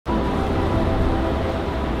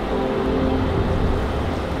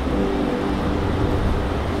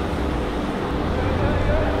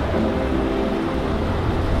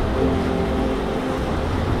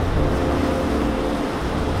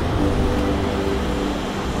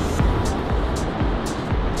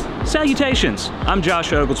Salutations, I'm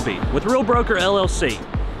Josh Oglesby with Real Broker LLC.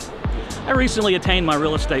 I recently attained my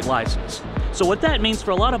real estate license. So what that means for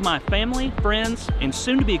a lot of my family, friends, and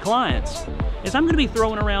soon-to-be clients is I'm going to be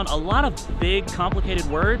throwing around a lot of big, complicated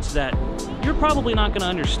words that you're probably not going to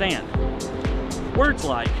understand. Words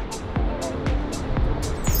like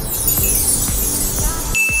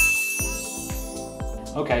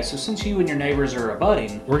okay, so since you and your neighbors are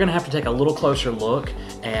abutting, we're gonna have to take a little closer look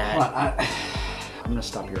at... I'm gonna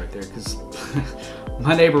stop you right there, because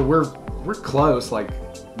my neighbor, we're close, like,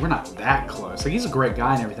 we're not that close. Like, he's a great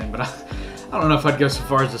guy and everything, but I don't know if I'd go so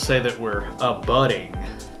far as to say that we're abutting.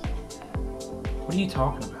 What are you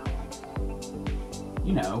talking about?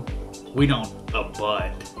 You know, we don't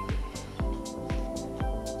abut.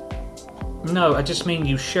 No, I just mean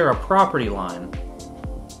you share a property line.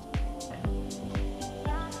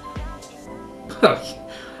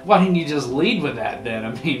 Why didn't you just lead with that then?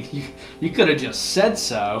 I mean, you could have just said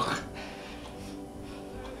so.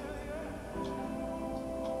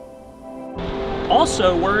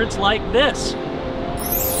 Also, words like this.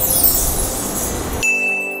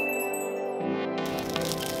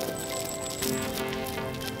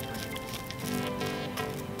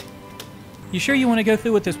 You sure you want to go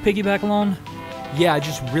through with this piggyback loan? Yeah, I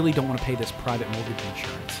just really don't want to pay this private mortgage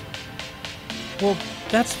insurance. Well,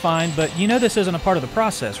 that's fine, but you know this isn't a part of the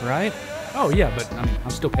process, right? Oh, yeah, but I mean, I'm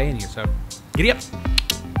still paying you, so giddy up.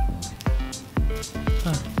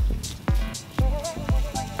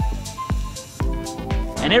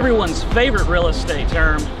 And everyone's favorite real estate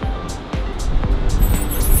term.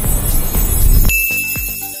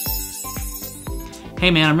 Hey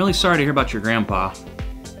man, I'm really sorry to hear about your grandpa.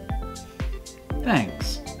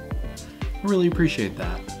 Thanks. I really appreciate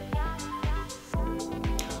that.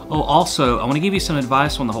 Oh, also, I want to give you some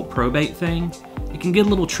advice on the whole probate thing. It can get a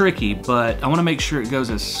little tricky, but I want to make sure it goes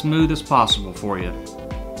as smooth as possible for you.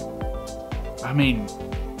 I mean,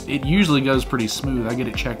 it usually goes pretty smooth. I get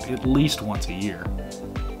it checked at least once a year.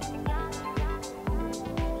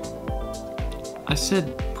 I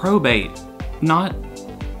said probate, not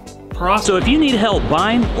process. So if you need help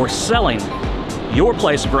buying or selling your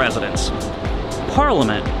place of residence,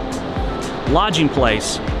 parliament, lodging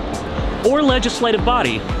place, or legislative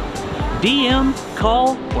body, DM,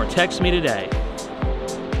 call, or text me today.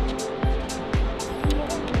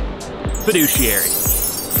 Fiduciary.